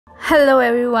Hello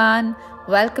everyone,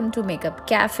 welcome to Makeup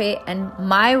Cafe and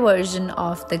my version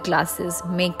of the glasses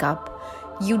makeup.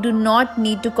 You do not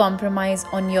need to compromise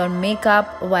on your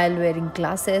makeup while wearing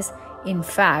glasses. In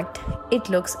fact, it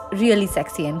looks really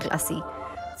sexy and classy.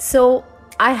 So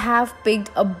I have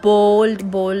picked a bold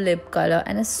lip color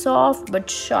and a soft but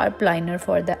sharp liner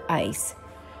for the eyes.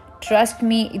 Trust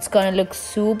me, it's gonna look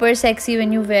super sexy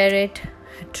when you wear it.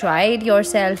 Try it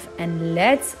yourself and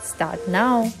let's start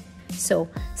now. So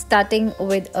starting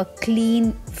with a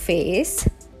clean face,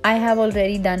 I have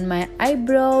already done my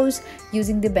eyebrows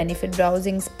using the Benefit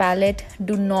Browsings palette.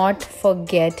 Do not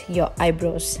forget your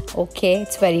eyebrows, okay?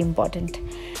 It's very important.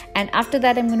 And after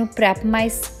that, I'm going to prep my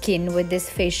skin with this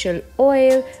facial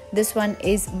oil. This one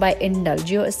is by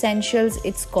Indulgeo Essentials.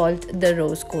 It's called the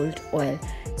Rose Gold Oil.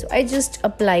 So I just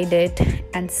applied it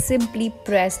and simply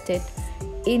pressed it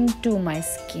into my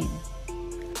skin.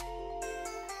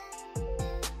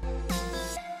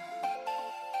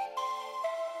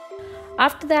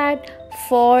 After that,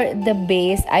 for the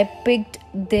base, I picked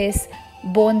this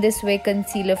Born This Way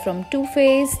concealer from Too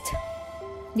Faced.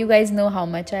 You guys know how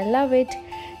much I love it.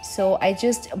 So I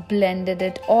just blended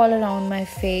it all around my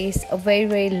face. A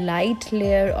very light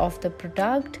layer of the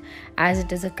product, as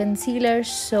it is a concealer.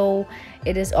 So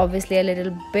it is obviously a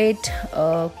little bit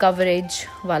coverage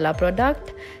wala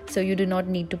product. So you do not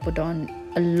need to put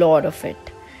on a lot of it.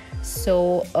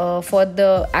 So for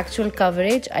the actual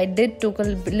coverage, I took a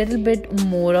little bit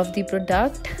more of the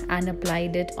product and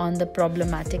applied it on the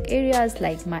problematic areas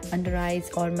like my under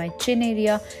eyes or my chin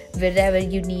area, wherever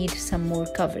you need some more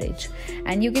coverage.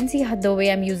 And you can see how the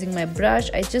way I'm using my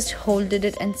brush, I just holded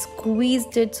it and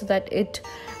squeezed it so that it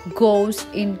goes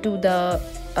into the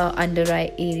under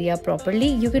eye area properly.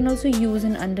 You can also use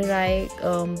an under eye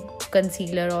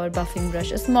concealer or buffing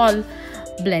brush, a small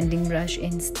blending brush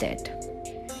instead.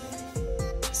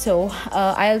 So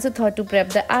I also thought to prep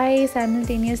the eyes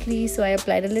simultaneously, so I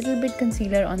applied a little bit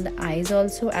concealer on the eyes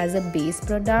also as a base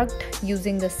product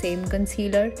using the same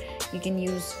concealer. You can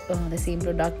use the same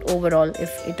product overall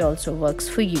if it also works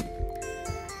for you.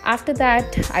 After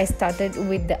that, I started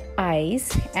with the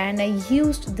eyes and I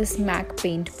used this MAC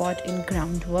Paint Pot in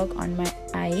Groundwork on my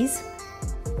eyes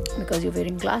because you're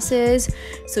wearing glasses,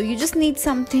 so you just need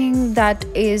something that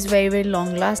is very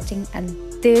long lasting. And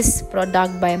this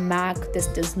product by MAC, this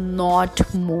does not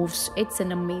move. It's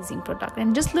an amazing product,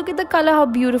 and just look at the color, how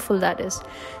beautiful that is.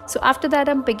 So after that,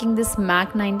 I'm picking this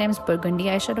MAC 9x Burgundy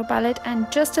eyeshadow palette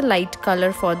and just a light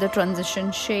color for the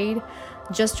transition shade,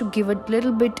 just to give a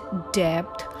little bit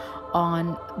depth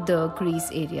on the crease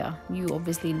area. You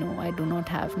obviously know I do not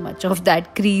have much of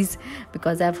that crease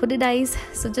because I have hooded eyes,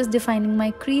 so just defining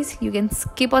my crease, you can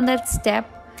skip on that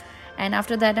step. And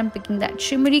after that, I'm picking that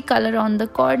shimmery color on the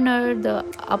corner, the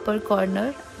upper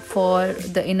corner, for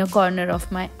the inner corner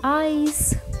of my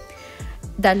eyes.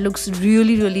 That looks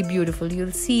really beautiful.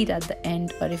 You'll see it at the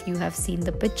end, or if you have seen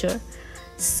the picture.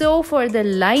 So for the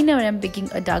liner, I'm picking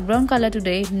a dark brown color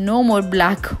today. No more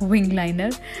black wing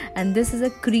liner. And this is a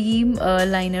cream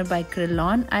liner by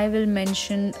Kryolan. I will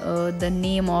mention the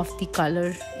name of the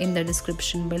color in the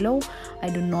description below.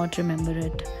 I do not remember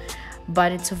it,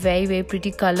 but it's a very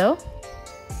pretty color.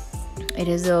 It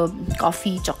is a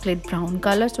coffee chocolate brown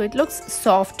color, so it looks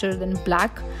softer than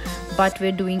black, but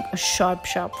we're doing a sharp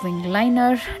wing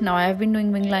liner. Now I have been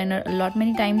doing wing liner a lot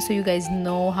many times, so you guys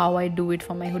know how I do it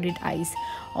for my hooded eyes,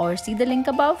 or see the link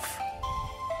above.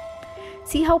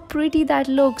 See how pretty that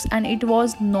looks, and it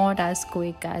was not as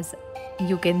quick as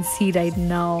you can see right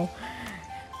now.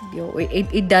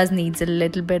 It does needs a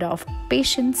little bit of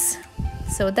patience.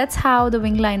 So that's how the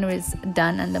wing liner is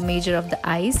done and the major of the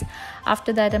eyes.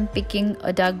 After that, I'm picking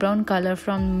a dark brown color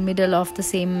from middle of the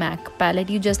same MAC palette.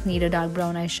 You just need a dark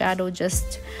brown eyeshadow,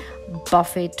 just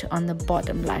buff it on the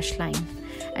bottom lash line.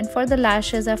 And for the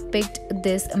lashes, I've picked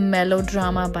this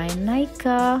Melodrama by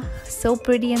Nykaa. So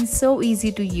pretty and so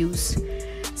easy to use.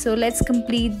 So let's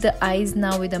complete the eyes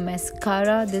now with a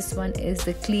mascara. This one is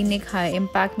the Clinique High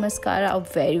Impact Mascara, a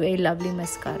very lovely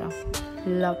mascara.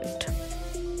 Love it.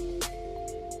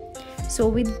 So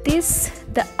with this,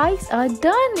 the eyes are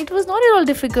done. It was not at all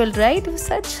difficult, right? It was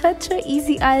such a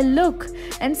easy eye look,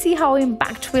 and see how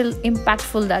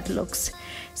impactful that looks.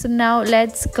 So now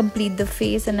let's complete the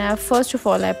face, and first of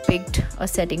all I picked a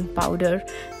setting powder.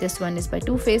 This one is by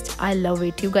Too Faced. I love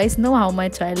it. You guys know how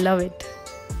much I love it.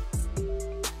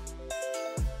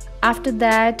 After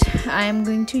that, I'm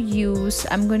going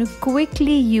to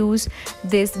quickly use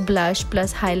this blush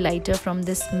plus highlighter from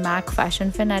this MAC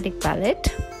Fanatic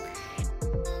palette.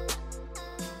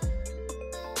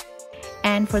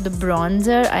 And for the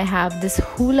bronzer, I have this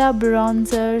Hoola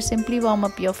bronzer. Simply warm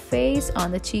up your face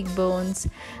on the cheekbones,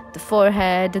 the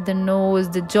forehead, the nose,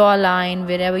 the jawline,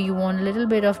 wherever you want a little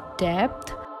bit of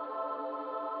depth.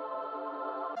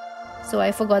 So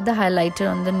I forgot the highlighter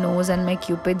on the nose and my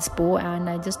cupid's bow, and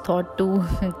I just thought to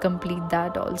complete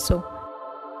that also.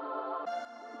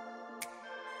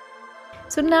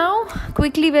 So now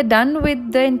quickly we're done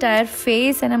with the entire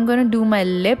face, and I'm going to do my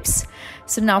lips.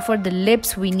 So now for the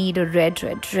lips we need a red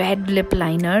lip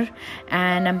liner,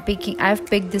 and I've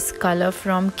picked this color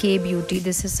from K Beauty.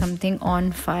 This is something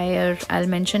on fire. I'll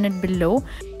mention it below,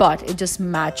 but it just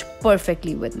matched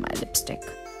perfectly with my lipstick.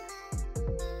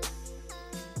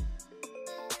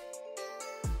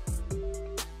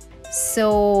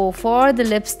 So for the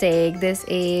lipstick, this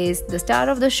is the star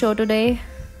of the show today,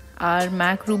 our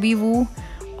MAC Ruby Woo,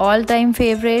 all-time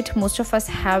favorite. Most of us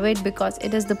have it because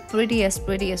it is the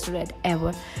prettiest red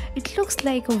ever. It looks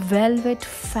like a velvet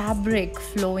fabric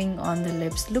flowing on the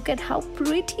lips. Look at how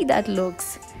pretty that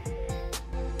looks.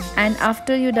 And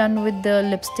after you're done with the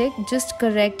lipstick, just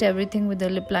correct everything with the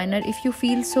lip liner if you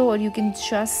feel so, or you can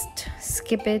just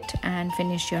skip it and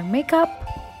finish your makeup.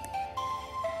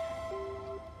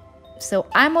 So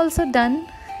I'm also done,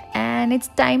 and it's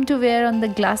time to wear on the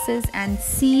glasses and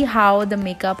see how the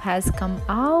makeup has come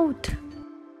out.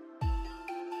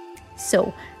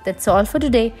 So that's all for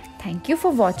today. Thank you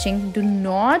for watching. Do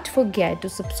not forget to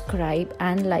subscribe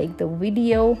and like the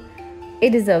video.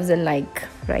 It deserves a like,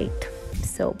 right?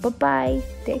 So bye bye,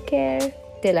 take care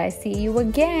till I see you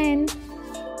again.